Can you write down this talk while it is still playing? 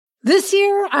This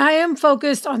year, I am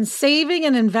focused on saving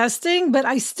and investing, but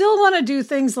I still want to do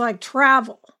things like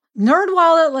travel.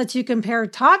 NerdWallet lets you compare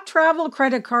top travel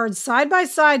credit cards side by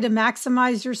side to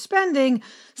maximize your spending,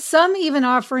 some even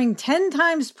offering 10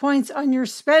 times points on your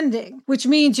spending, which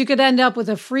means you could end up with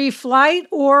a free flight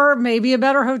or maybe a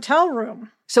better hotel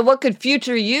room. So what could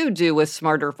future you do with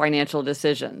smarter financial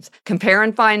decisions? Compare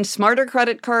and find smarter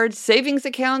credit cards, savings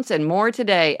accounts, and more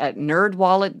today at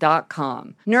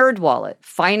nerdwallet.com. NerdWallet,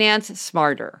 finance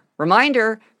smarter.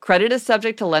 Reminder, credit is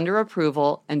subject to lender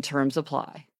approval and terms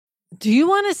apply. Do you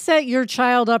want to set your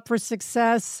child up for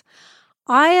success?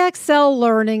 IXL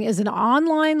Learning is an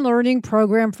online learning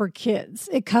program for kids.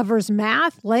 It covers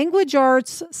math, language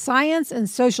arts, science, and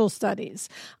social studies.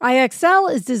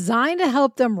 IXL is designed to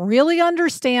help them really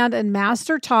understand and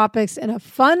master topics in a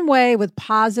fun way with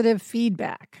positive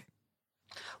feedback.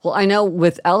 Well, I know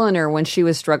with Eleanor, when she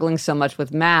was struggling so much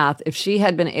with math, if she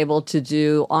had been able to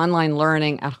do online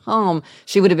learning at home,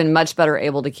 she would have been much better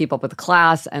able to keep up with the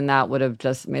class, and that would have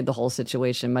just made the whole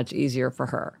situation much easier for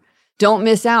her. Don't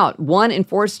miss out. 1 in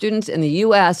 4 students in the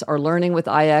U.S. are learning with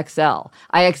IXL.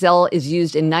 IXL is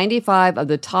used in 95 of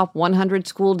the top 100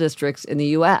 school districts in the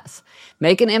U.S.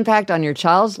 Make an impact on your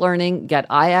child's learning. Get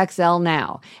IXL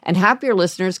now. And Happier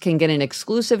listeners can get an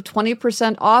exclusive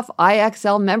 20% off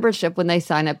IXL membership when they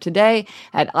sign up today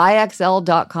at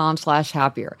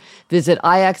IXL.com/happier. Visit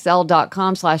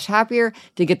IXL.com/happier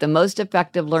to get the most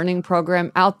effective learning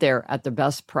program out there at the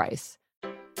best price.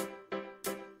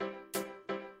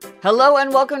 Hello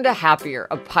and welcome to Happier,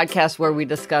 a podcast where we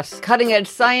discuss cutting-edge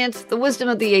science, the wisdom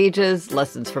of the ages,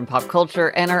 lessons from pop culture,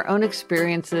 and our own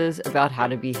experiences about how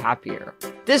to be happier.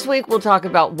 This week, we'll talk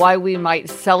about why we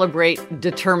might celebrate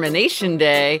Determination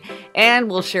Day, and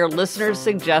we'll share listeners'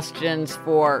 suggestions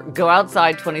for Go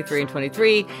Outside 23 and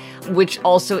 23, which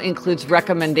also includes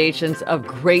recommendations of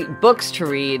great books to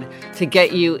read to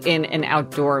get you in an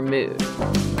outdoor mood.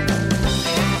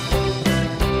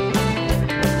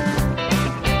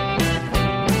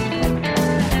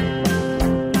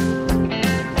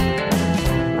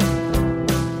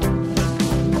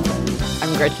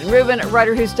 Gretchen Rubin, a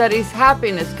writer who studies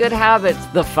happiness, good habits,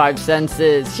 the 5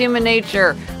 senses, human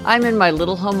nature. I'm in my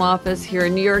little home office here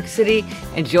in New York City,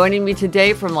 and joining me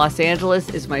today from Los Angeles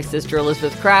is my sister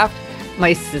Elizabeth Craft,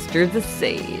 my sister the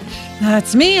Sage.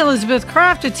 That's me, Elizabeth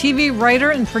Craft, a TV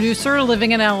writer and producer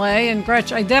living in LA. And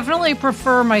Gretch, I definitely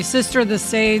prefer my sister the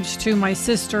Sage to my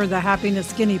sister the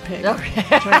happiness guinea pig,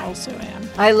 which I also am.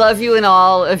 I love you in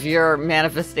all of your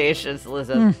manifestations,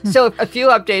 Elizabeth. Mm-hmm. So a few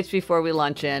updates before we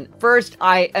launch in. First,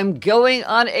 I am going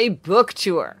on a book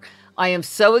tour. I am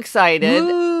so excited.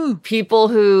 Woo. People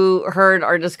who heard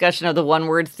our discussion of the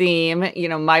one-word theme,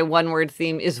 my one-word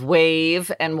theme is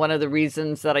wave. And one of the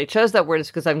reasons that I chose that word is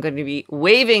because I'm going to be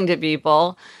waving to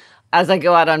people as I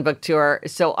go out on book tour.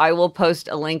 So I will post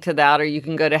a link to that, or you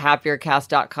can go to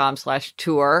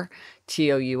happiercast.com/tour,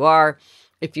 TOUR,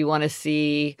 if you want to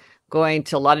see going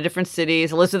to a lot of different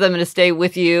cities. Elizabeth, I'm going to stay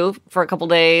with you for a couple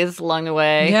days along the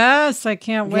way. Yes, I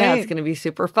can't wait. Yeah, it's going to be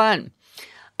super fun.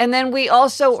 And then we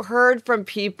also heard from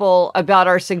people about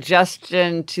our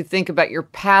suggestion to think about your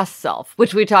past self,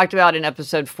 which we talked about in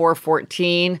episode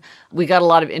 414. We got a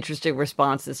lot of interesting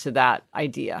responses to that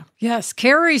idea. Yes,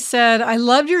 Carrie said, I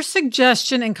loved your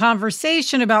suggestion and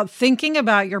conversation about thinking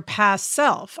about your past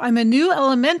self. I'm a new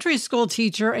elementary school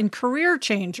teacher and career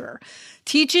changer.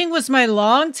 Teaching was my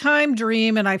longtime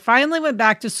dream, and I finally went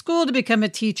back to school to become a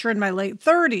teacher in my late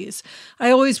 30s. I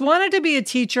always wanted to be a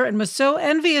teacher and was so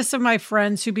envious of my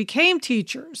friends who became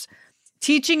teachers.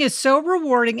 Teaching is so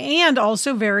rewarding and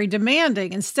also very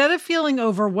demanding. Instead of feeling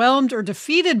overwhelmed or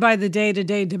defeated by the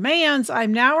day-to-day demands,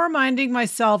 I'm now reminding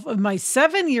myself of my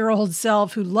 7-year-old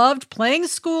self who loved playing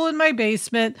school in my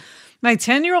basement, my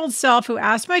 10-year-old self who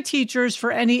asked my teachers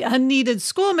for any unneeded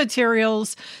school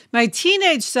materials, my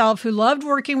teenage self who loved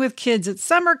working with kids at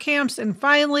summer camps, and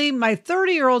finally, my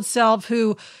 30-year-old self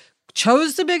who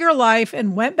chose the bigger life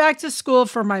and went back to school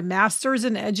for my master's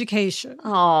in education.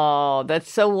 Oh,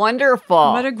 that's so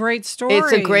wonderful. What a great story.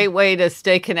 It's a great way to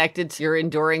stay connected to your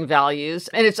enduring values.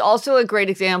 And it's also a great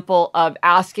example of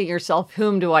asking yourself,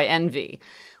 whom do I envy?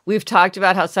 We've talked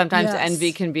about how sometimes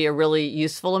envy can be a really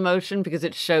useful emotion because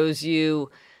it shows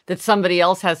you that somebody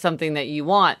else has something that you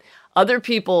want. Other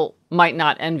people might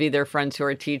not envy their friends who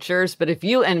are teachers, but if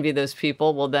you envy those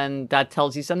people, well, then that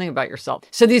tells you something about yourself.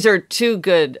 So these are 2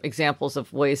 good examples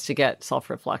of ways to get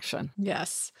self-reflection.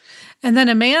 Yes. And then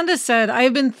Amanda said, I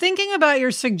have been thinking about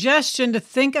your suggestion to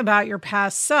think about your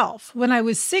past self. When I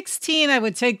was 16, I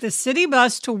would take the city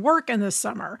bus to work in the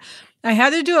summer. I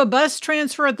had to do a bus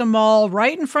transfer at the mall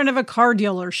right in front of a car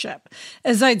dealership.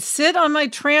 As I'd sit on my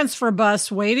transfer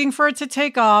bus waiting for it to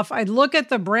take off, I'd look at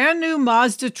the brand new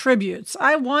Mazda Tributes.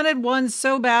 I wanted one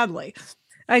so badly.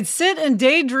 I'd sit and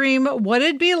daydream what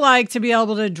it'd be like to be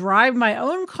able to drive my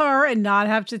own car and not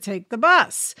have to take the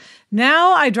bus.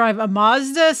 Now I drive a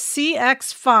Mazda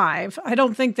CX-5. I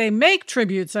don't think they make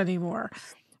Tributes anymore.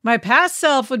 My past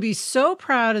self would be so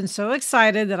proud and so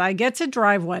excited that I get to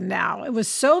drive one now. It was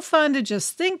so fun to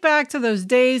just think back to those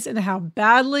days and how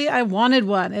badly I wanted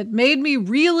one. It made me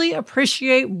really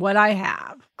appreciate what I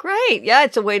have. Great. Yeah,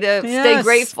 it's a way to stay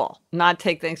grateful, not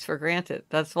take things for granted.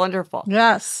 That's wonderful.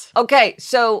 Yes. Okay,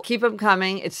 so keep them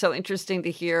coming. It's so interesting to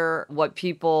hear what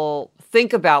people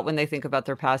think about when they think about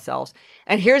their past selves.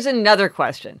 And here's another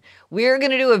question. We're going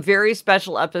to do a very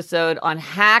special episode on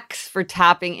hacks for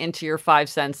tapping into your five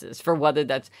senses, for whether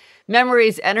that's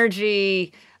memories,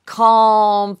 energy,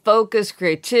 calm, focus,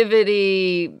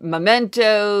 creativity,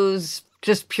 mementos,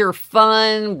 just pure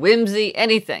fun, whimsy,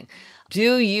 anything.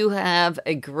 Do you have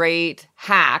a great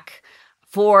hack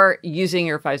for using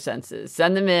your five senses?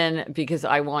 Send them in because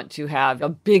I want to have a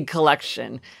big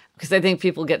collection because I think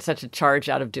people get such a charge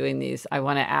out of doing these. I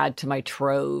want to add to my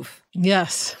trove.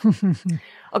 Yes.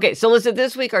 Okay, so listen,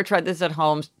 this week our Try This at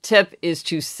Home tip is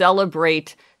to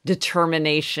celebrate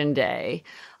Determination Day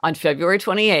on February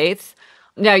 28th.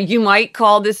 Now, you might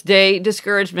call this day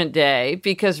Discouragement Day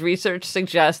because research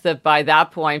suggests that by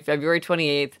that point, February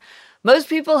 28th, most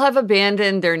people have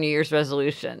abandoned their New Year's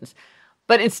resolutions.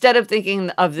 But instead of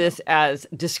thinking of this as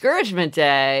Discouragement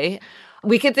Day,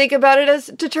 we could think about it as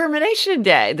Determination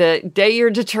Day, the day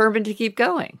you're determined to keep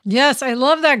going. Yes, I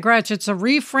love that, Gretch. It's a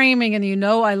reframing, and you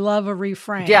know I love a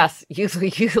reframe. Yes, you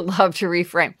love to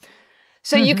reframe.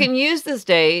 So you can use this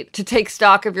day to take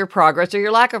stock of your progress or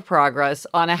your lack of progress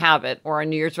on a habit or a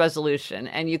New Year's resolution,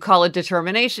 and you call it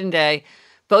Determination Day,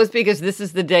 both because this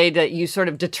is the day that you sort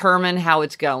of determine how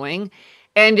it's going,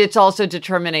 and it's also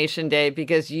Determination Day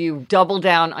because you double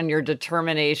down on your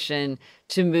determination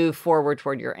to move forward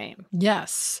toward your aim.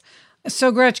 Yes.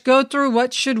 So, Gretch, go through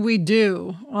what should we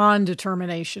do on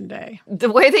Determination Day? The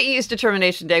way that you use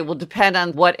Determination Day will depend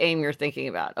on what aim you're thinking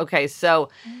about. Okay, so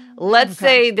let's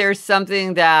say there's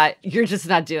something that you're just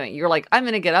not doing. You're like, I'm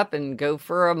going to get up and go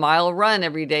for a mile run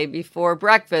every day before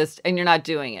breakfast, and you're not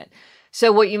doing it.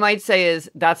 So what you might say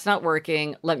is, that's not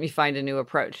working. Let me find a new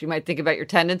approach. You might think about your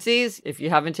tendencies. If you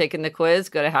haven't taken the quiz,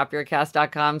 go to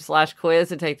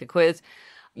happiercast.com/quiz and take the quiz.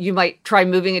 You might try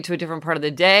moving it to a different part of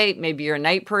the day. Maybe you're a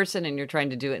night person and you're trying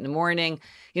to do it in the morning.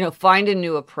 Find a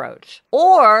new approach.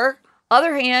 Or,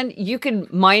 other hand, you can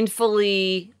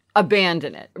mindfully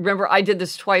abandon it. Remember, I did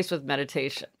this twice with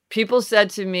meditation. People said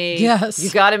to me, yes, you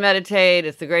got to meditate.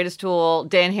 It's the greatest tool.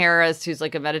 Dan Harris, who's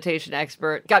like a meditation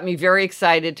expert, got me very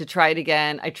excited to try it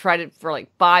again. I tried it for like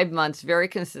 5 months very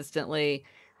consistently.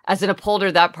 As an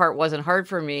upholder, that part wasn't hard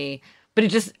for me, but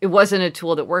it wasn't a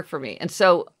tool that worked for me. And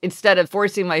so instead of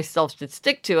forcing myself to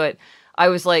stick to it, I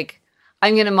was like,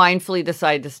 I'm going to mindfully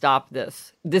decide to stop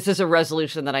this. This is a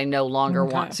resolution that I no longer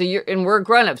want. So we're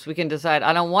grown-ups. We can decide,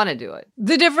 I don't want to do it.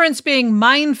 The difference being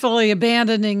mindfully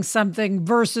abandoning something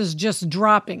versus just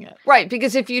dropping it. Right.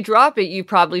 Because if you drop it, you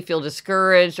probably feel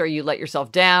discouraged, or you let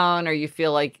yourself down, or you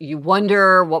feel like you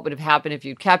wonder what would have happened if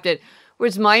you'd kept it.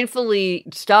 Whereas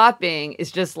mindfully stopping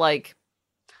is just like,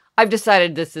 I've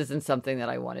decided this isn't something that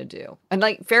I want to do. And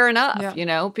like, fair enough,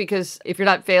 because if you're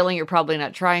not failing, you're probably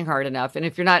not trying hard enough. And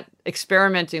if you're not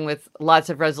experimenting with lots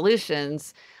of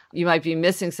resolutions, you might be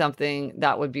missing something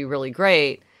that would be really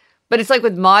great. But it's like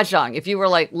with Mahjong. If you were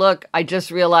like, look, I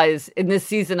just realized in this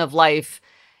season of life,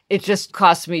 it just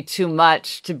costs me too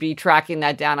much to be tracking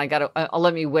that down. I'll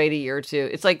let me wait a year or two.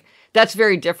 It's like, that's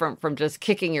very different from just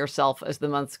kicking yourself as the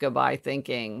months go by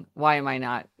thinking, why am I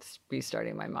not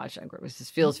restarting my Mahjong group? This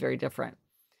feels very different.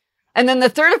 And then the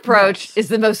third approach is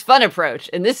the most fun approach.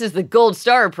 And this is the gold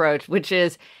star approach, which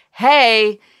is,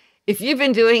 hey, if you've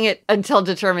been doing it until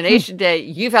Determination Day,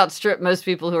 you've outstripped most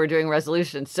people who are doing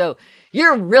resolutions. So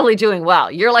you're really doing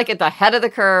well. You're like at the head of the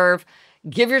curve.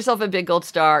 Give yourself a big gold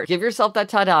star. Give yourself that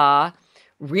ta-da.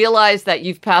 Realize that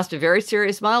you've passed a very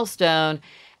serious milestone.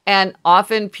 And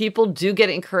often people do get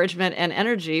encouragement and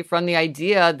energy from the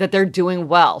idea that they're doing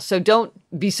well. So don't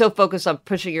be so focused on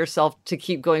pushing yourself to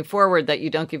keep going forward that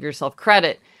you don't give yourself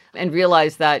credit and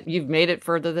realize that you've made it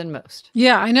further than most.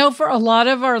 Yeah, I know for a lot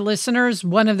of our listeners,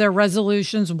 one of their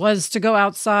resolutions was to go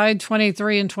outside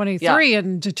 23 and 23,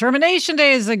 and Determination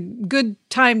Day is a good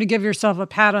time to give yourself a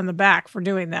pat on the back for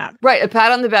doing that. Right, a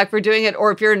pat on the back for doing it.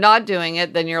 Or if you're not doing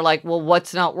it, then you're like, well,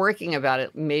 what's not working about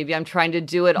it? Maybe I'm trying to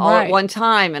do it all at one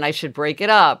time and I should break it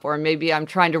up. Or maybe I'm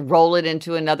trying to roll it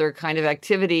into another kind of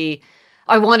activity.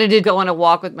 I wanted to go on a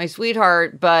walk with my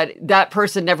sweetheart, but that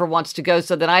person never wants to go,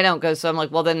 so then I don't go. So I'm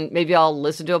like, well, then maybe I'll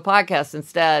listen to a podcast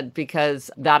instead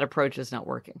because that approach is not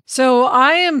working. So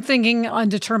I am thinking on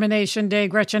Determination Day,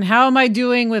 Gretchen, how am I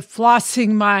doing with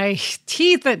flossing my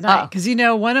teeth at night? Because,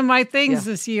 one of my things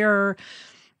this year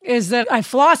is that I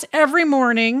floss every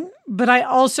morning, but I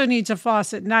also need to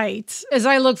floss at night. As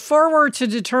I look forward to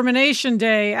Determination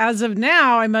Day, as of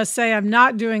now, I must say I'm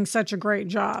not doing such a great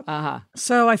job.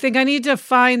 So I think I need to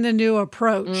find the new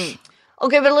approach.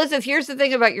 Okay, but Elizabeth, here's the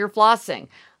thing about your flossing.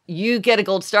 You get a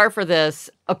gold star for this.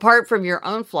 Apart from your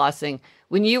own flossing,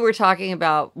 when you were talking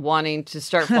about wanting to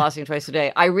start flossing twice a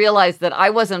day, I realized that I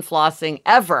wasn't flossing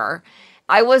ever.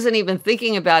 I wasn't even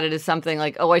thinking about it as something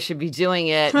like, oh, I should be doing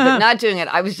it, but not doing it.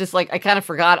 I was just like, I kind of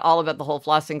forgot all about the whole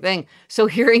flossing thing. So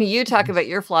hearing you talk about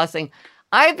your flossing,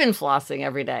 I've been flossing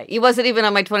every day. It wasn't even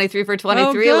on my 23 for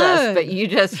 23 list, but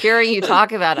hearing you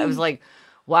talk about it, I was like,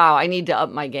 wow, I need to up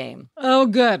my game. Oh,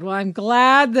 good. Well, I'm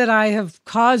glad that I have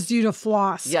caused you to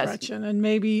floss, Gretchen, and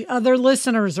maybe other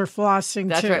listeners are flossing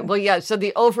That's too. That's right. Well, yeah, so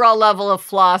the overall level of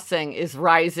flossing is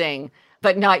rising,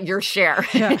 but not your share.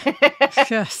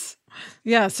 Yes.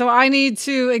 Yeah, so I need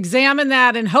to examine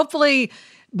that, and hopefully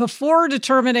before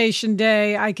Determination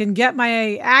Day, I can get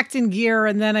my act in gear,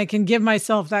 and then I can give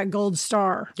myself that gold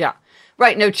star. Yeah,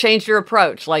 right. No, change your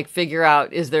approach. Like figure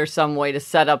out, is there some way to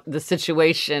set up the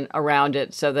situation around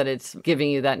it so that it's giving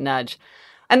you that nudge?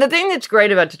 And the thing that's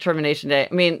great about Determination Day,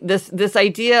 I mean, this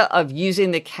idea of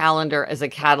using the calendar as a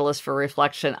catalyst for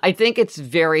reflection, I think it's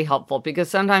very helpful because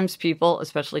sometimes people,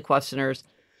 especially questioners,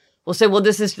 will say, well,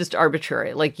 this is just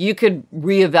arbitrary. Like you could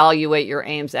reevaluate your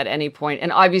aims at any point.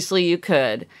 And obviously you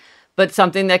could, but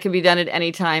something that can be done at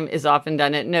any time is often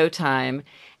done at no time.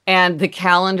 And the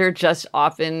calendar just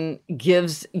often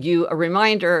gives you a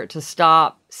reminder to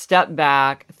stop, step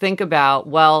back, think about,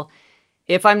 well,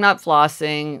 if I'm not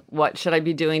flossing, what should I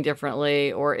be doing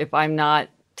differently? Or if I'm not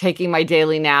taking my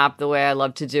daily nap the way I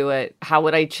love to do it, how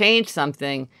would I change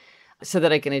something so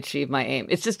that I can achieve my aim?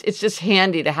 It's just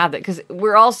handy to have that because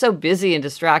we're all so busy and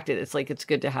distracted. It's like, it's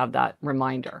good to have that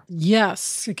reminder.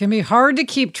 Yes. It can be hard to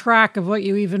keep track of what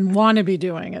you even want to be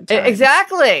doing at times.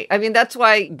 Exactly. I mean, that's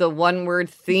why the one word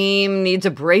theme needs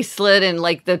a bracelet and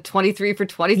like the 23 for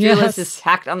 23 list is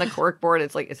tacked on the corkboard.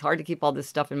 It's like, it's hard to keep all this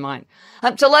stuff in mind.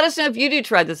 So let us know if you do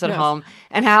try this at home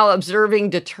and how observing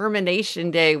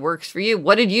Determination Day works for you.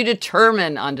 What did you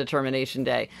determine on Determination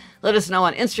Day? Let us know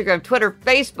on Instagram, Twitter,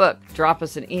 Facebook. Drop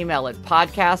us an email at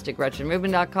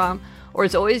podcast@GretchenRubin.com. Or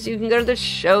as always, you can go to the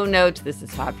show notes. This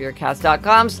is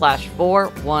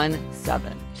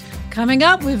happiercast.com/417. Coming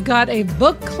up, we've got a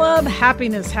book club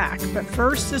happiness hack. But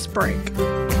first, this break.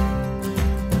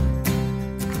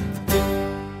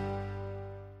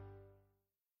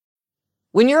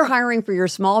 When you're hiring for your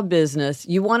small business,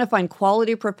 you want to find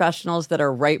quality professionals that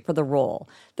are right for the role.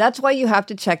 That's why you have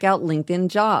to check out LinkedIn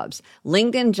Jobs.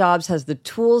 LinkedIn Jobs has the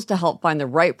tools to help find the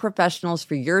right professionals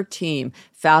for your team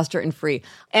faster and free.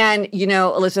 And,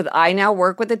 Elizabeth, I now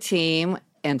work with a team,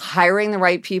 and hiring the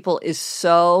right people is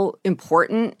so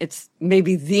important. It's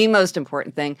maybe the most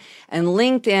important thing. And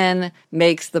LinkedIn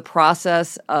makes the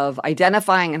process of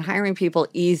identifying and hiring people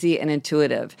easy and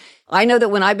intuitive. I know that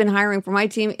when I've been hiring for my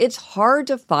team, it's hard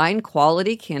to find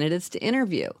quality candidates to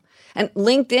interview. And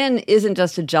LinkedIn isn't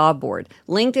just a job board.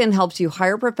 LinkedIn helps you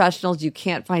hire professionals you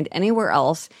can't find anywhere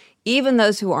else, even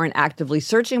those who aren't actively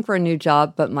searching for a new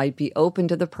job but might be open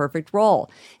to the perfect role.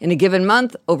 In a given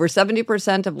month, over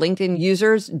 70% of LinkedIn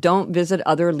users don't visit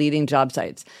other leading job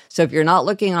sites. So if you're not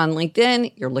looking on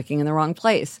LinkedIn, you're looking in the wrong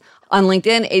place. On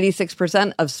LinkedIn,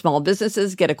 86% of small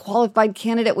businesses get a qualified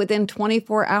candidate within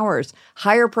 24 hours.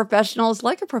 Hire professionals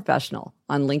like a professional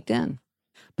on LinkedIn.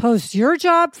 Post your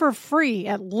job for free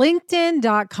at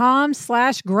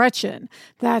linkedin.com/Gretchen.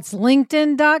 That's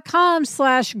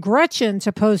linkedin.com/Gretchen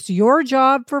to post your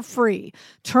job for free.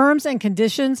 Terms and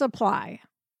conditions apply.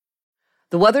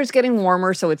 The weather's getting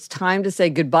warmer, so it's time to say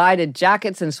goodbye to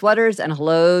jackets and sweaters and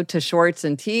hello to shorts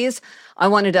and tees. I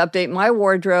wanted to update my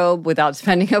wardrobe without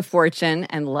spending a fortune,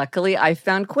 and luckily I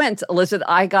found Quince. Elizabeth,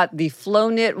 I got the Flow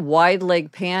Knit wide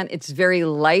leg pant. It's very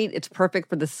light. It's perfect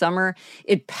for the summer.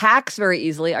 It packs very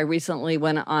easily. I recently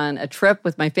went on a trip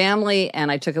with my family,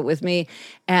 and I took it with me,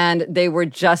 and they were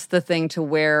just the thing to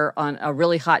wear on a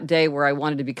really hot day where I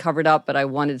wanted to be covered up, but I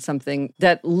wanted something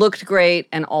that looked great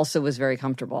and also was very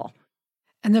comfortable.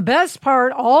 And the best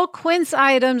part, all Quince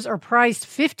items are priced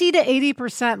 50 to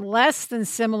 80% less than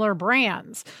similar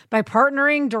brands. By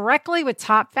partnering directly with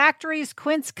top factories,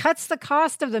 Quince cuts the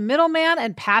cost of the middleman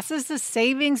and passes the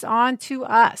savings on to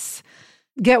us.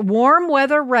 Get warm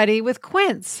weather ready with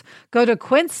Quince. Go to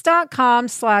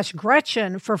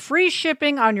quince.com/Gretchen for free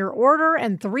shipping on your order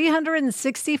and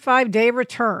 365-day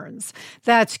returns.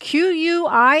 That's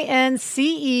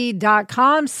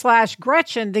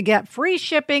QUINCE.com/Gretchen to get free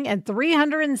shipping and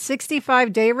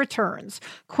 365-day returns.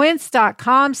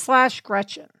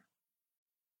 Quince.com/Gretchen.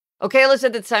 Okay,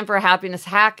 Elizabeth, it's time for a happiness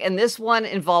hack, and this one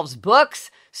involves books.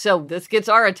 So this gets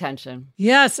our attention.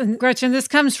 Yes. And Gretchen, this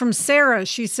comes from Sarah.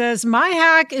 She says, my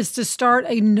hack is to start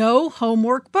a no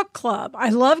homework book club.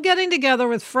 I love getting together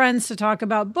with friends to talk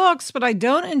about books, but I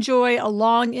don't enjoy a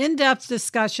long, in-depth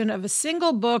discussion of a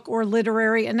single book or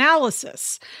literary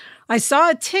analysis. I saw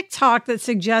a TikTok that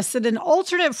suggested an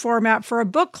alternate format for a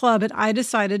book club, and I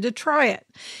decided to try it.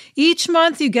 Each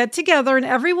month you get together and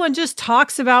everyone just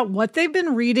talks about what they've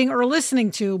been reading or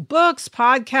listening to, books,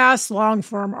 podcasts,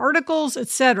 long-form articles,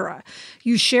 etc.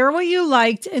 You share what you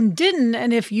liked and didn't,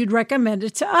 and if you'd recommend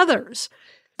it to others.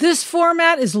 This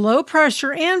format is low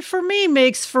pressure and for me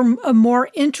makes for a more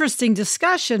interesting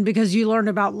discussion because you learn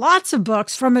about lots of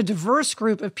books from a diverse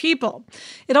group of people.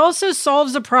 It also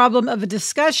solves the problem of a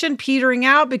discussion petering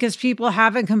out because people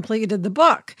haven't completed the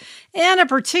book. And it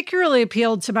particularly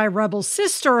appealed to my rebel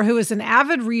sister, who is an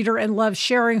avid reader and loves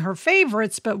sharing her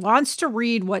favorites, but wants to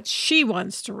read what she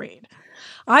wants to read.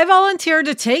 I volunteered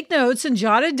to take notes and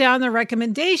jotted down the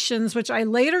recommendations, which I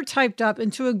later typed up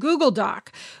into a Google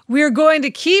Doc. We are going to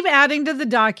keep adding to the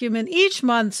document each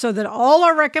month so that all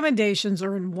our recommendations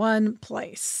are in one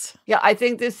place. Yeah, I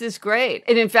think this is great.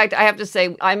 And in fact, I have to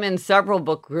say, I'm in several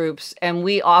book groups, and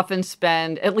we often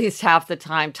spend at least half the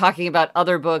time talking about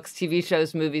other books, TV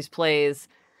shows, movies, plays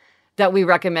that we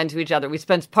recommend to each other. We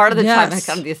spend part of the time on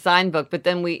kind of the assigned book, but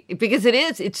then because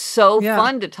it's so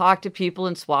fun to talk to people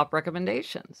and swap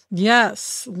recommendations.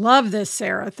 Yes. Love this,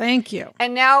 Sarah. Thank you.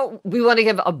 And now we want to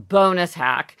give a bonus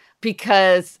hack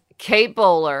because Kate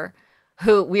Bowler,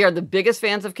 who we are the biggest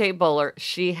fans of Kate Bowler,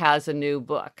 she has a new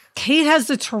book. Kate has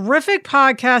a terrific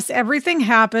podcast, Everything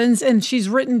Happens, and she's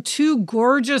written 2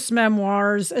 gorgeous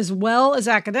memoirs as well as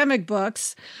academic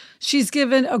books. She's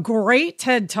given a great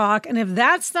TED Talk, and if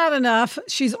that's not enough,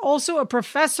 she's also a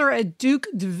professor at Duke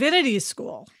Divinity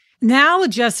School. Now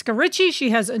with Jessica Ritchie, she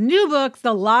has a new book,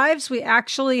 The Lives We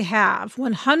Actually Have,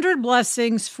 100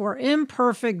 Blessings for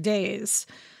Imperfect Days.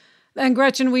 And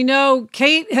Gretchen, we know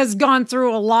Kate has gone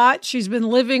through a lot. She's been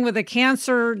living with a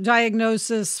cancer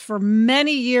diagnosis for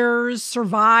many years,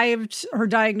 survived her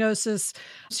diagnosis.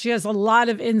 She has a lot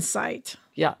of insight.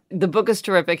 Yeah, the book is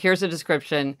terrific. Here's a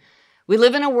description. We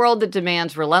live in a world that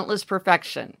demands relentless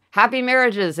perfection, happy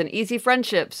marriages and easy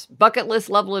friendships, bucket list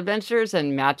level adventures,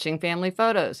 and matching family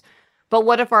photos. But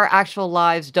what if our actual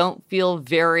lives don't feel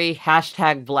very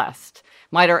 #blessed?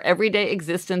 Might our everyday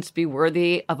existence be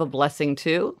worthy of a blessing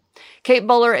too? Kate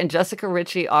Bowler and Jessica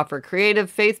Ritchie offer creative,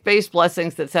 faith-based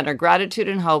blessings that center gratitude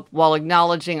and hope while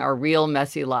acknowledging our real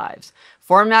messy lives.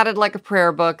 Formatted like a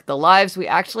prayer book, The Lives We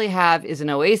Actually Have is an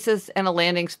oasis and a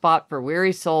landing spot for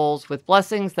weary souls with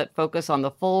blessings that focus on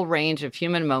the full range of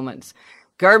human moments.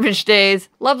 Garbage days,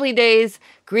 lovely days,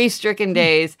 grief-stricken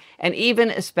days, and even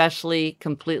especially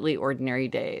completely ordinary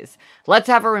days. Let's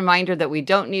have a reminder that we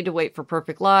don't need to wait for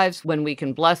perfect lives when we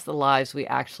can bless the lives we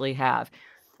actually have.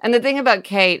 And the thing about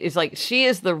Kate is she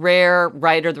is the rare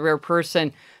writer, the rare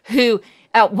person who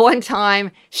at one time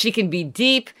she can be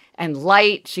deep and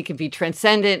light. She can be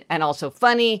transcendent and also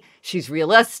funny. She's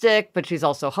realistic, but she's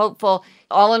also hopeful.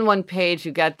 All in one page,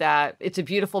 you get that. It's a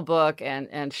beautiful book,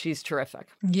 and she's terrific.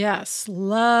 Yes,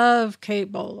 love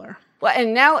Kate Bowler. Well,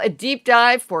 and now a deep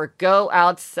dive for Go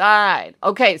Outside.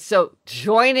 Okay, so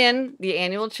join in the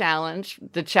annual challenge.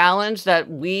 The challenge that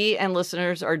we and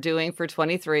listeners are doing for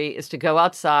 23 is to go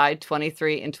outside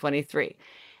 23 and 23.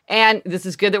 And this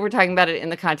is good that we're talking about it in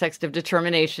the context of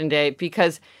Determination Day,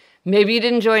 because maybe you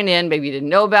didn't join in, maybe you didn't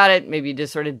know about it, maybe you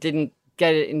just sort of didn't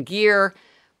get it in gear.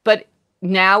 But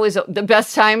now is the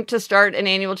best time to start an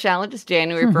annual challenge. It's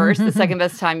January 1st. The second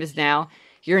best time is now.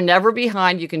 You're never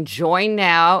behind. You can join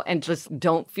now and just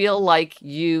don't feel like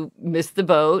you missed the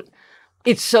boat.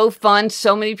 It's so fun.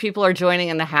 So many people are joining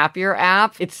in the Happier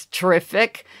app. It's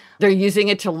terrific. They're using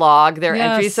it to log their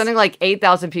entries. Something like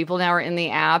 8,000 people now are in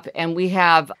the app. And we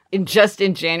have, just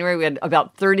in January, we had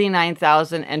about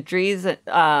 39,000 entries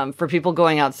for people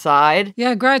going outside.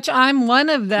 Yeah, Gretch, I'm one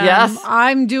of them. Yes.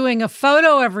 I'm doing a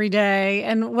photo every day.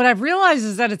 And what I've realized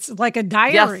is that it's like a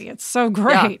diary. Yes. It's so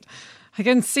great. Yeah. I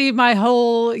can see my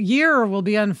whole year will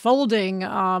be unfolding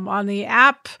on the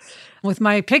app with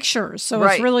my pictures. So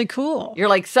It's really cool. You're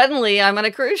like, suddenly I'm on a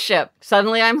cruise ship.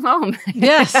 Suddenly I'm home.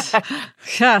 Yes.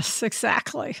 Yes,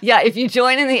 exactly. Yeah, if you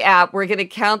join in the app, we're going to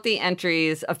count the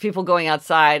entries of people going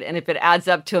outside. And if it adds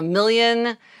up to 1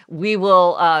 million, we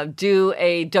will do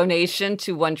a donation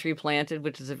to One Tree Planted,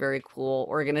 which is a very cool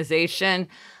organization.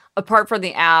 Apart from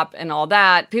the app and all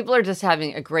that, people are just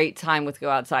having a great time with Go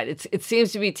Outside. It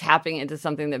seems to be tapping into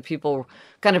something that people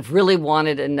kind of really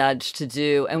wanted a nudge to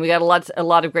do. And we got a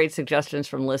lot of great suggestions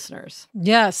from listeners.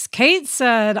 Yes. Kate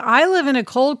said, I live in a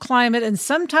cold climate and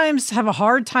sometimes have a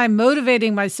hard time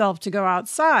motivating myself to go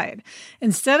outside.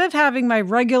 Instead of having my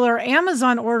regular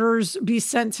Amazon orders be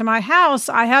sent to my house,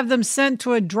 I have them sent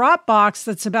to a drop box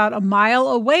that's about a mile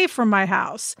away from my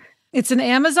house. It's an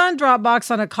Amazon Dropbox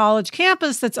on a college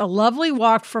campus that's a lovely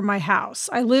walk from my house.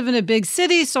 I live in a big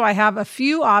city, so I have a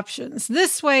few options.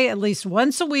 This way, at least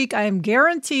once a week, I am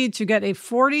guaranteed to get a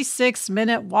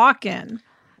 46-minute walk-in.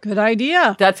 Good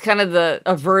idea. That's kind of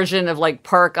a version of like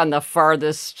park on the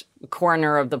farthest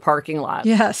corner of the parking lot.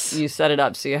 Yes. You set it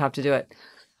up, so you have to do it.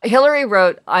 Hillary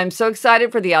wrote, I'm so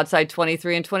excited for the Outside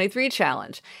 23 and 23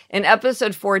 challenge. In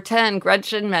episode 410,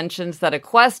 Gretchen mentions that a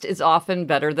quest is often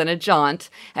better than a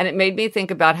jaunt, and it made me think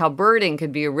about how birding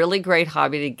could be a really great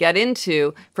hobby to get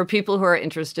into for people who are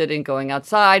interested in going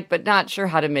outside but not sure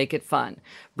how to make it fun.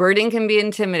 Birding can be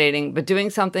intimidating, but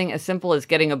doing something as simple as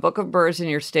getting a book of birds in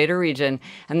your state or region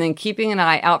and then keeping an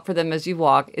eye out for them as you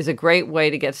walk is a great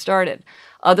way to get started.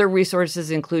 Other resources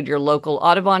include your local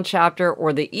Audubon chapter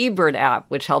or the eBird app,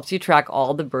 which helps you track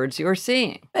all the birds you are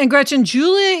seeing. And Gretchen,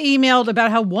 Julia emailed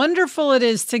about how wonderful it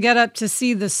is to get up to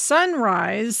see the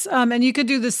sunrise. And you could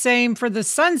do the same for the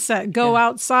sunset. Go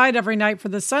outside every night for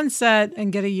the sunset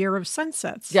and get a year of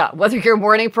sunsets. Yeah, whether you're a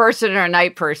morning person or a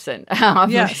night person.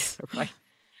 Yes.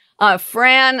 Right.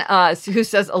 Fran, who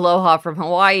says aloha from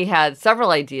Hawaii, had several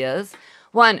ideas.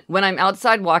 One, when I'm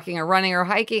outside walking or running or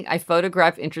hiking, I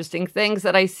photograph interesting things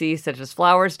that I see, such as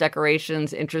flowers,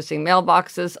 decorations, interesting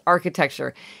mailboxes,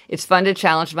 architecture. It's fun to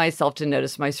challenge myself to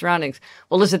notice my surroundings.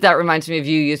 Well, Lizette, that reminds me of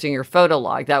you using your photo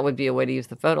log. That would be a way to use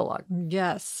the photo log.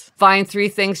 Yes. Find 3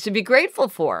 things to be grateful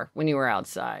for when you are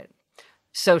outside.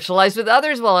 Socialize with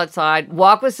others while outside.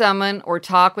 Walk with someone or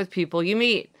talk with people you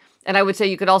meet. And I would say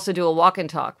you could also do a walk and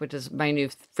talk, which is my new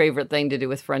favorite thing to do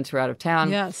with friends who are out of town.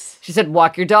 Yes. She said,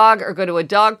 walk your dog or go to a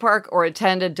dog park or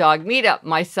attend a dog meetup.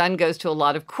 My son goes to a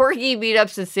lot of corgi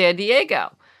meetups in San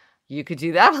Diego. You could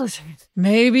do that, Elizabeth.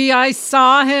 Maybe I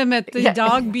saw him at the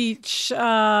Dog Beach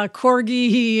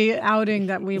corgi outing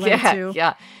that we went to.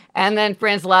 Yeah. And then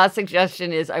Fran's last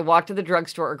suggestion is I walk to the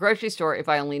drugstore or grocery store if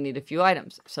I only need a few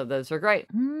items. So those are great.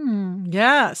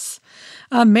 Yes.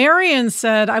 Marion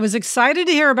said, I was excited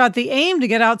to hear about the aim to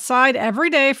get outside every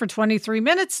day for 23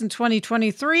 minutes in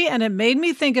 2023, and it made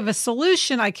me think of a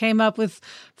solution I came up with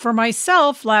for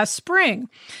myself last spring.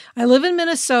 I live in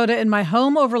Minnesota, and my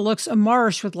home overlooks a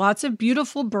marsh with lots of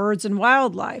beautiful birds and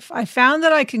wildlife. I found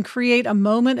that I can create a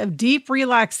moment of deep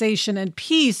relaxation and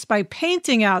peace by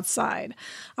painting outside.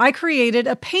 I created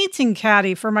a painting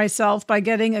caddy for myself by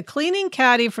getting a cleaning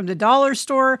caddy from the dollar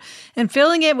store and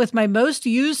filling it with my most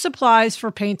used supplies for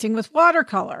painting with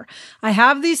watercolor. I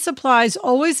have these supplies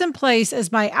always in place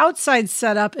as my outside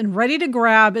setup and ready to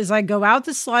grab as I go out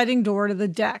the sliding door to the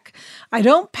deck. I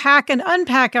don't pack and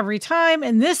unpack every time,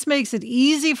 and this makes it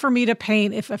easy for me to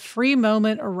paint if a free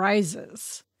moment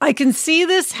arises. I can see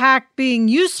this hack being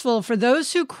useful for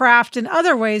those who craft in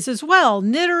other ways as well,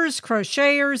 knitters,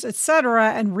 crocheters,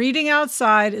 etc., and reading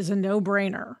outside is a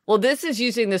no-brainer. Well, this is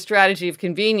using the strategy of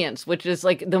convenience, which is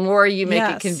like the more you make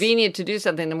it convenient to do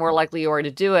something, the more likely you are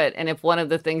to do it. And if one of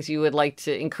the things you would like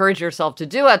to encourage yourself to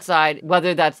do outside,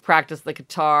 whether that's practice the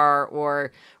guitar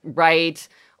or write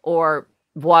or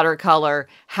watercolor,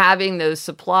 having those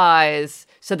supplies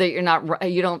so that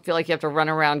you don't feel like you have to run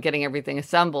around getting everything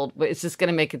assembled, but it's just going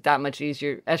to make it that much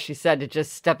easier, as she said, to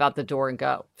just step out the door and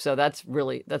go. So that's a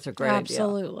great idea.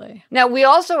 Absolutely. Now, we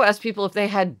also asked people if they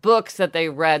had books that they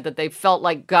read that they felt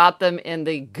like got them in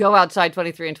the Go Outside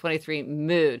 23 and 23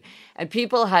 mood. And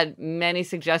people had many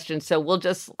suggestions, so we'll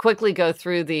just quickly go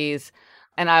through these.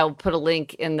 And I'll put a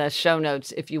link in the show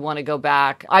notes if you want to go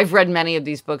back. I've read many of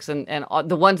these books, and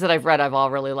the ones that I've read, I've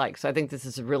all really liked. So I think this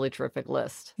is a really terrific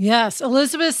list. Yes.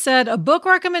 Elizabeth said, a book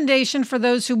recommendation for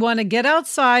those who want to get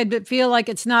outside but feel like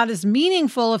it's not as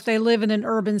meaningful if they live in an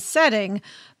urban setting.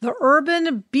 The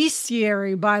Urban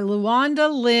Bestiary by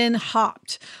Luanda Lynn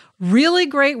Hopt. Really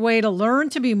great way to learn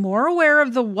to be more aware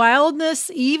of the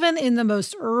wildness, even in the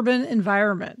most urban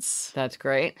environments. That's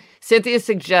great. Cynthia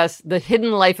suggests The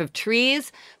Hidden Life of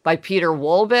Trees by Peter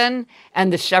Wolben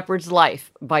and The Shepherd's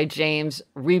Life by James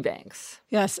Rebanks.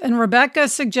 Yes, and Rebecca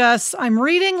suggests, I'm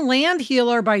reading Land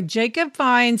Healer by Jacob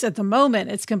Fiennes at the moment.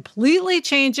 It's completely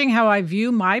changing how I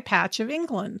view my patch of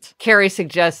England. Carrie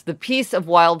suggests The Peace of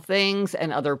Wild Things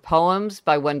and Other Poems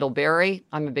by Wendell Berry.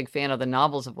 I'm a big fan of the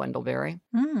novels of Wendell Berry.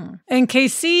 And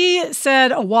KC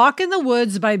said, A Walk in the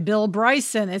Woods by Bill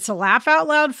Bryson. It's a laugh out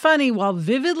loud funny while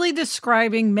vividly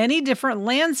describing many different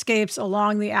landscapes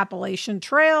along the Appalachian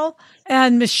Trail.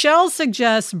 And Michelle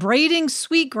suggests Braiding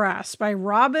Sweetgrass by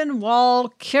Robin Wall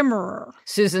Kimmerer.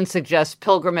 Susan suggests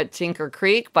Pilgrim at Tinker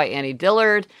Creek by Annie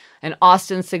Dillard. And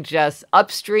Austin suggests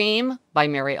Upstream by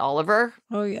Mary Oliver.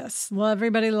 Oh, yes. Well,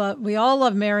 we all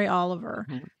love Mary Oliver.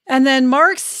 Mm-hmm. And then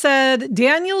Mark said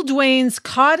Daniel Duane's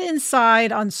Caught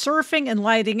Inside on Surfing and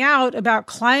Lighting Out about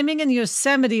climbing in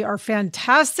Yosemite are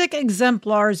fantastic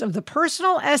exemplars of the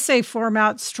personal essay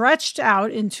format stretched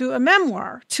out into a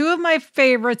memoir. Two of my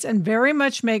favorites and very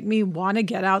much make me want to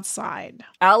get outside.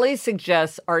 Ali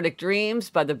suggests Arctic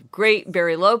Dreams by the great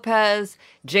Barry Lopez.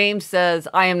 James says,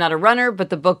 I am not a runner,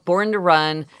 but the book Born to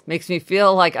Run makes me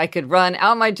feel like I could run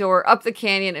out my door, up the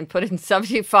canyon, and put in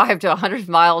 75 to 100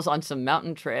 miles on some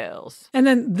mountain trails. And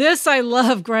then this I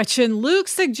love, Gretchen. Luke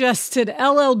suggested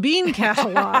LL Bean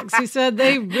catalogs. He said,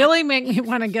 they really make me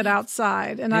want to get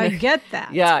outside, and I get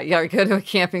that. Yeah, go to a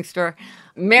camping store.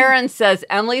 Marin says,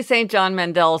 Emily St. John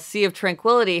Mandel's Sea of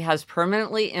Tranquility has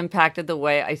permanently impacted the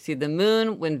way I see the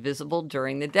moon when visible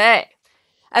during the day.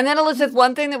 And then, Elizabeth,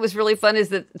 one thing that was really fun is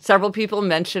that several people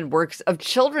mentioned works of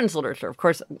children's literature. Of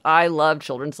course, I love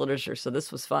children's literature, so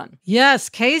this was fun. Yes,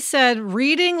 Kay said,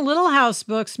 reading Little House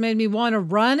books made me want to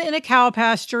run in a cow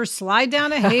pasture, slide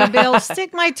down a hay bale,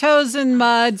 stick my toes in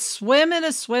mud, swim in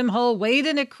a swim hole, wade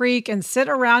in a creek, and sit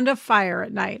around a fire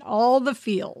at night. All the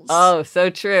feels. Oh, so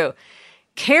true.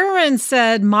 Karen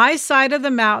said, My Side of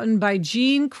the Mountain by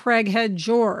Jean Craighead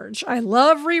George. I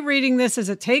love rereading this as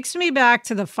it takes me back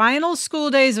to the final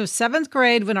school days of 7th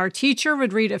grade when our teacher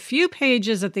would read a few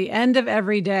pages at the end of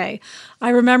every day.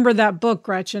 I remember that book,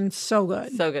 Gretchen. So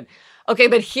good. So good. Okay,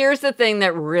 but here's the thing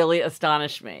that really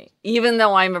astonished me. Even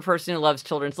though I'm a person who loves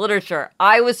children's literature,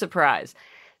 I was surprised.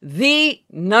 The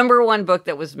number one book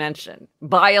that was mentioned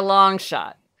by a long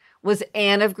shot was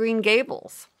Anne of Green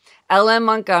Gables. L.M.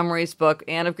 Montgomery's book,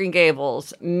 Anne of Green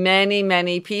Gables,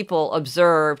 many people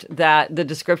observed that the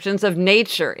descriptions of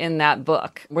nature in that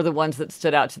book were the ones that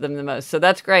stood out to them the most. So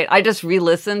that's great. I just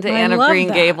re-listened to Anne of Green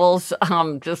Gables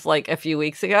just like a few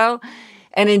weeks ago.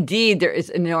 And indeed, there is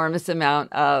an enormous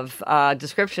amount of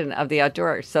description of the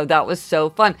outdoors. So that was so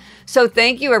fun. So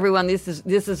thank you, everyone. This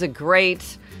is a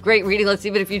great reading list,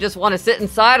 even if you just want to sit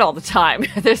inside all the time.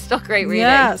 There's still great reading.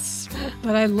 Yes,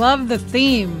 but I love the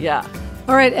theme. Yeah.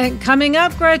 All right, and coming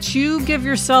up, Gretch, you give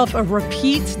yourself a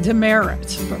repeat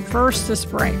demerit. But first, this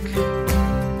break.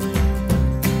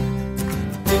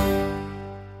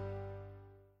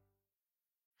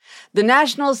 The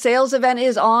national sales event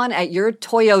is on at your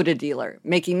Toyota dealer,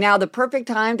 making now the perfect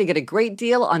time to get a great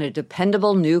deal on a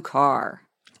dependable new car.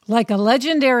 Like a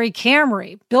legendary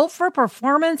Camry, built for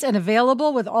performance and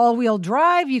available with all-wheel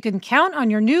drive, you can count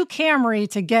on your new Camry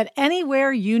to get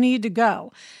anywhere you need to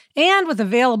go. And with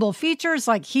available features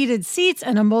like heated seats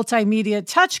and a multimedia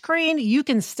touchscreen, you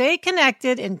can stay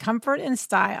connected in comfort and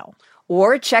style.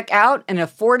 Or check out an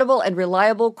affordable and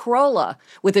reliable Corolla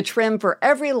with a trim for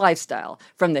every lifestyle,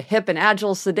 from the hip and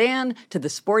agile sedan to the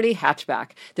sporty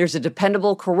hatchback. There's a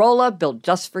dependable Corolla built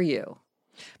just for you.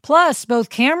 Plus, both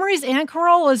Camrys and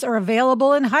Corollas are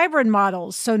available in hybrid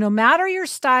models, so no matter your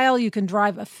style, you can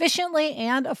drive efficiently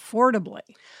and affordably.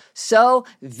 So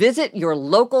visit your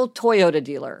local Toyota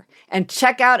dealer and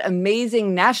check out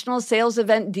amazing national sales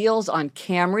event deals on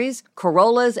Camrys,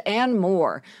 Corollas, and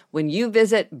more when you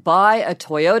visit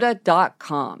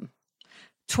buyatoyota.com.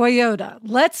 Toyota,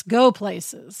 let's go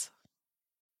places.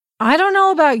 I don't know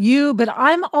about you, but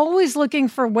I'm always looking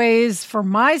for ways for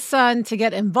my son to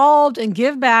get involved and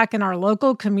give back in our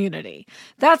local community.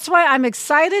 That's why I'm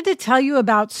excited to tell you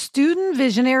about Student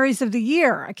Visionaries of the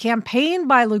Year, a campaign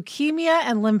by Leukemia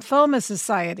and Lymphoma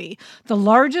Society, the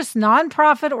largest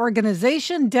nonprofit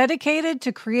organization dedicated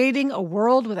to creating a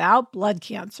world without blood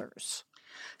cancers.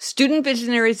 Student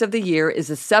Visionaries of the Year is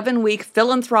a 7-week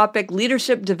philanthropic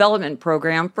leadership development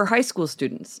program for high school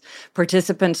students.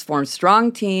 Participants form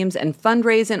strong teams and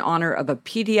fundraise in honor of a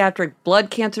pediatric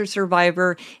blood cancer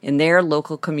survivor in their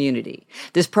local community.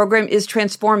 This program is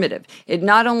transformative. It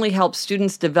not only helps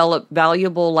students develop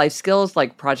valuable life skills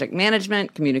like project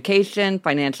management, communication,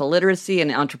 financial literacy, and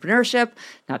entrepreneurship,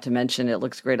 not to mention it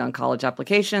looks great on college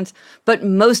applications, but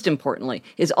most importantly,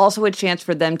 is also a chance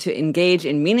for them to engage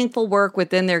in meaningful work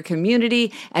within their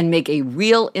community and make a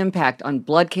real impact on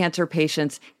blood cancer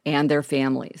patients and their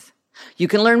families. You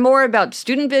can learn more about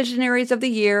Student Visionaries of the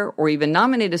Year or even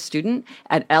nominate a student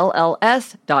at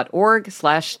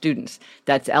lls.org/students.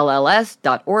 That's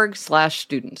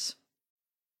lls.org/students.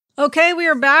 Okay, we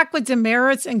are back with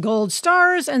demerits and gold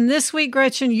stars. And this week,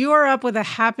 Gretchen, you are up with a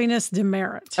happiness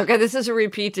demerit. Okay, this is a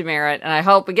repeat demerit. And I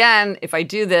hope, again, if I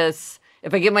do this,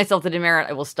 if I give myself the demerit,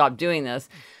 I will stop doing this.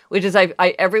 Which is, I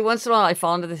every once in a while, I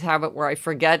fall into this habit where I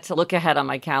forget to look ahead on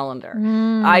my calendar.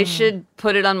 I should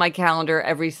put it on my calendar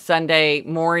every Sunday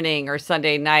morning or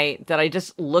Sunday night that I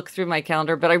just look through my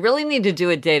calendar, but I really need to do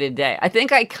it day to day. I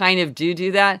think I kind of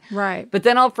do that. Right. But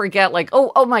then I'll forget, like,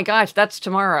 oh my gosh, that's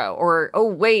tomorrow. Or, oh,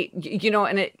 wait,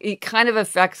 and it kind of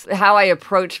affects how I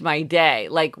approach my day.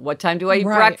 Like, what time do I eat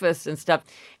breakfast and stuff?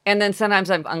 And then sometimes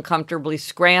I'm uncomfortably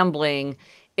scrambling.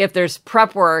 If there's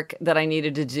prep work that I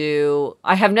needed to do,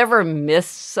 I have never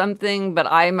missed something, but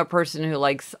I'm a person who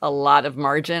likes a lot of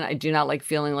margin. I do not like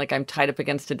feeling like I'm tied up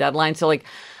against a deadline. So like,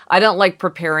 I don't like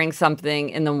preparing something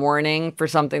in the morning for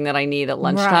something that I need at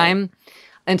lunchtime. Right.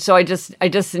 And so I just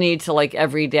need to like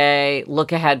every day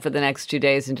look ahead for the next 2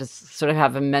 days and just sort of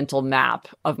have a mental map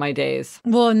of my days.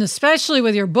 Well, and especially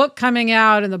with your book coming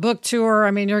out and the book tour,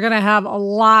 I mean, you're going to have a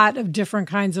lot of different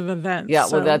kinds of events. Yeah,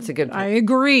 well, that's a good point. I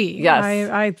agree. Yes.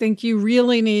 I think you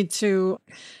really need to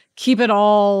keep it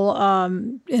all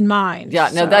in mind.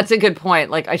 Yeah, no, that's a good point.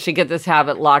 Like I should get this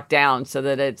habit locked down so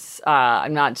that it's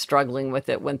I'm not struggling with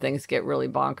it when things get really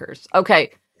bonkers. Okay.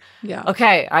 Yeah.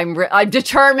 Okay, I'm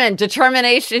determined.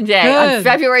 Determination Day. Good. On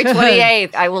February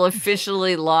 28th, I will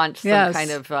officially launch some kind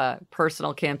of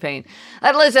personal campaign.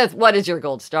 Elizabeth, what is your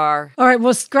gold star? All right,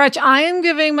 well, Gretch, I am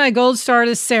giving my gold star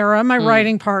to Sarah, my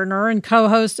writing partner and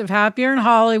co-host of Happier in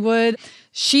Hollywood.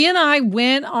 She and I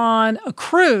went on a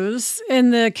cruise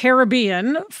in the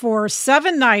Caribbean for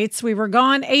 7 nights. We were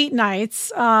gone 8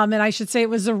 nights. And I should say it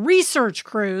was a research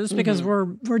cruise because we're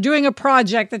doing a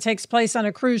project that takes place on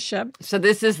a cruise ship. So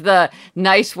this is the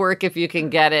nice work if you can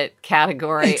get it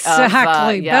category.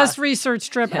 Exactly. Best research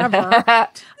trip ever.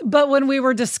 But when we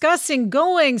were discussing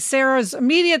going, Sarah's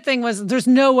immediate thing was, there's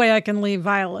no way I can leave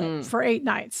Violet for 8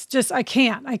 nights. Just, I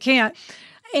can't.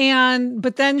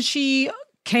 But then she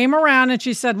came around and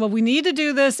she said, well, we need to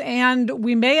do this and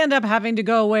we may end up having to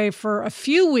go away for a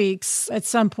few weeks at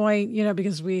some point,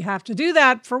 because we have to do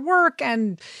that for work.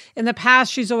 And in the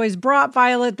past, she's always brought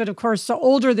Violet. But of course, the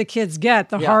older the kids get,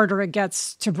 the harder it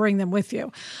gets to bring them with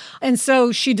you. And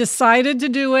so she decided to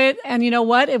do it. And you know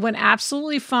what? It went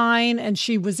absolutely fine. And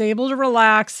she was able to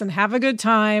relax and have a good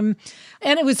time.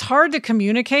 And it was hard to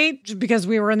communicate because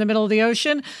we were in the middle of the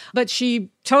ocean, but she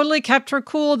totally kept her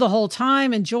cool the whole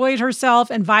time, enjoyed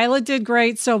herself, and Violet did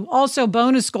great. So also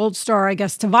bonus gold star, I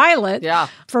guess, to Violet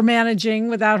for managing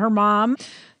without her mom.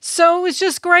 So it was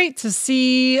just great to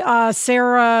see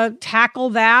Sarah tackle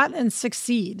that and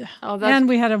succeed. And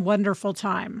we had a wonderful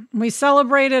time. We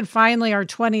celebrated finally our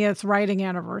 20th writing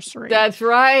anniversary. That's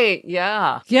right.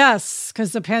 Yeah. Yes,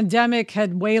 because the pandemic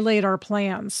had waylaid our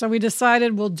plans. So we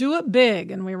decided we'll do it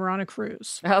big, and we were on a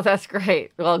cruise. Oh, that's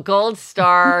great. Well, gold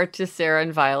star to Sarah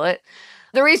and Violet.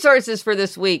 The resources for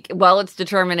this week, well, it's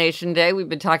Determination Day. We've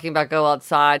been talking about Go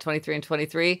Outside 23 and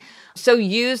 23. So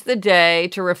use the day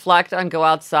to reflect on Go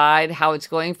Outside, how it's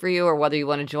going for you, or whether you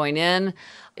want to join in.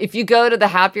 If you go to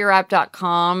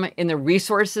thehappierapp.com, in the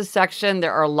resources section,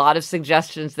 there are a lot of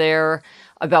suggestions there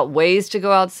about ways to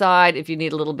go outside if you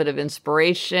need a little bit of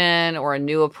inspiration or a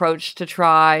new approach to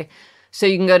try. So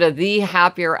you can go to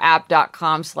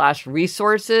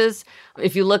thehappierapp.com/resources.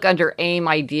 If you look under AIM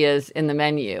ideas in the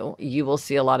menu, you will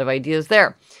see a lot of ideas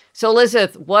there. So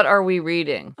Elizabeth, what are we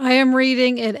reading? I am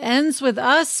reading It Ends With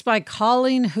Us by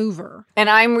Colleen Hoover. And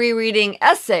I'm rereading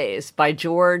Essays by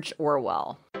George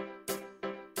Orwell.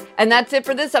 And that's it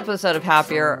for this episode of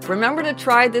Happier. Remember to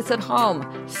try this at home.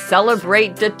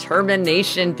 Celebrate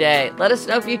Determination Day. Let us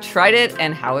know if you tried it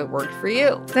and how it worked for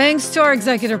you. Thanks to our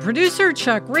executive producer,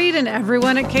 Chuck Reed, and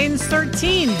everyone at Cadence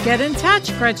 13. Get in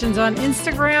touch. Gretchen's on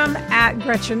Instagram at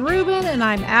Gretchen Rubin, and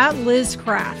I'm at Liz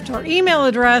Craft. Our email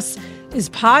address is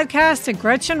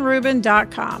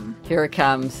podcast@GretchenRubin.com. Here it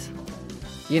comes.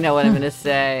 You know what I'm going to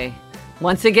say.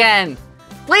 Once again,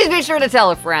 Please be sure to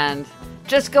tell a friend.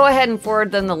 Just go ahead and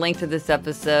forward them the link to this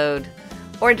episode,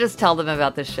 or just tell them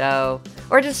about the show,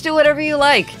 or just do whatever you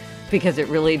like, because it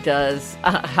really does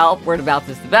help. Word of mouth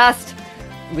is the best.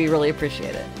 We really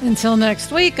appreciate it. Until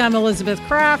next week, I'm Elizabeth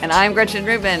Kraft. And I'm Gretchen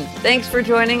Rubin. Thanks for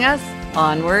joining us.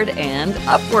 Onward and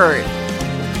upward.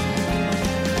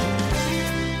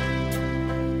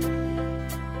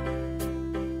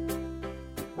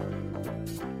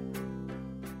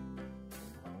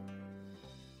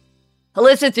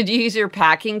 Alyssa, did you use your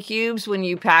packing cubes when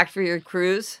you packed for your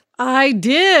cruise? I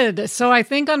did. So I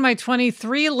think on my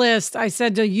 23 list, I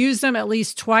said to use them at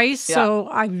least twice. Yeah. So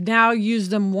I've now used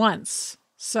them once.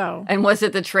 So, and was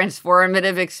it the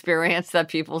transformative experience that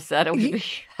people said it would be?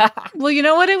 Well, you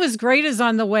know what? It was great is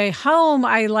on the way home,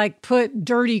 I put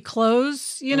dirty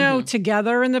clothes,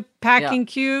 together in the packing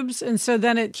cubes. And so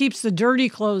then it keeps the dirty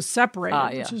clothes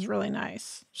separated, which is really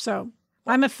nice. So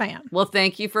I'm a fan. Well,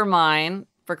 thank you for mine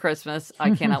for Christmas.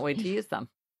 I cannot wait to use them.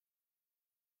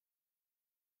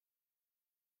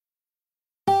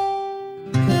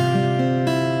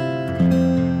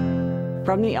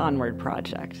 From the Onward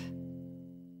Project.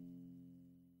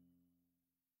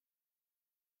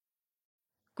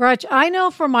 Gretch, I know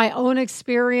from my own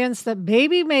experience that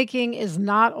baby making is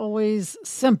not always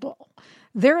simple.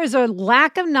 There is a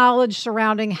lack of knowledge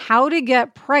surrounding how to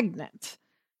get pregnant.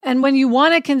 And when you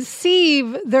want to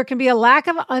conceive, there can be a lack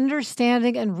of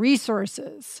understanding and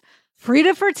resources.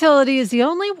 Frida Fertility is the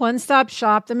only one-stop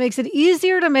shop that makes it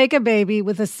easier to make a baby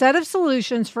with a set of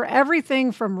solutions for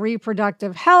everything from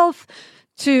reproductive health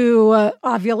to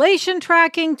ovulation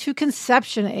tracking to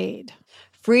conception aid.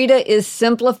 Frida is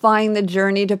simplifying the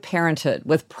journey to parenthood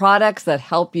with products that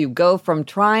help you go from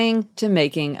trying to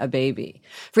making a baby.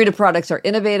 Frida products are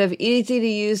innovative, easy to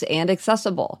use, and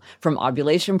accessible, from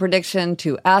ovulation prediction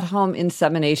to at-home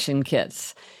insemination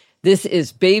kits. This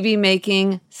is baby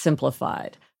making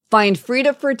simplified. Find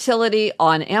Frida Fertility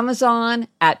on Amazon,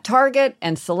 at Target,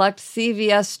 and select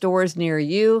CVS stores near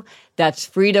you. That's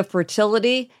Frida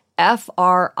Fertility,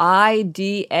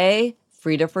 Frida,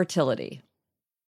 Frida Fertility.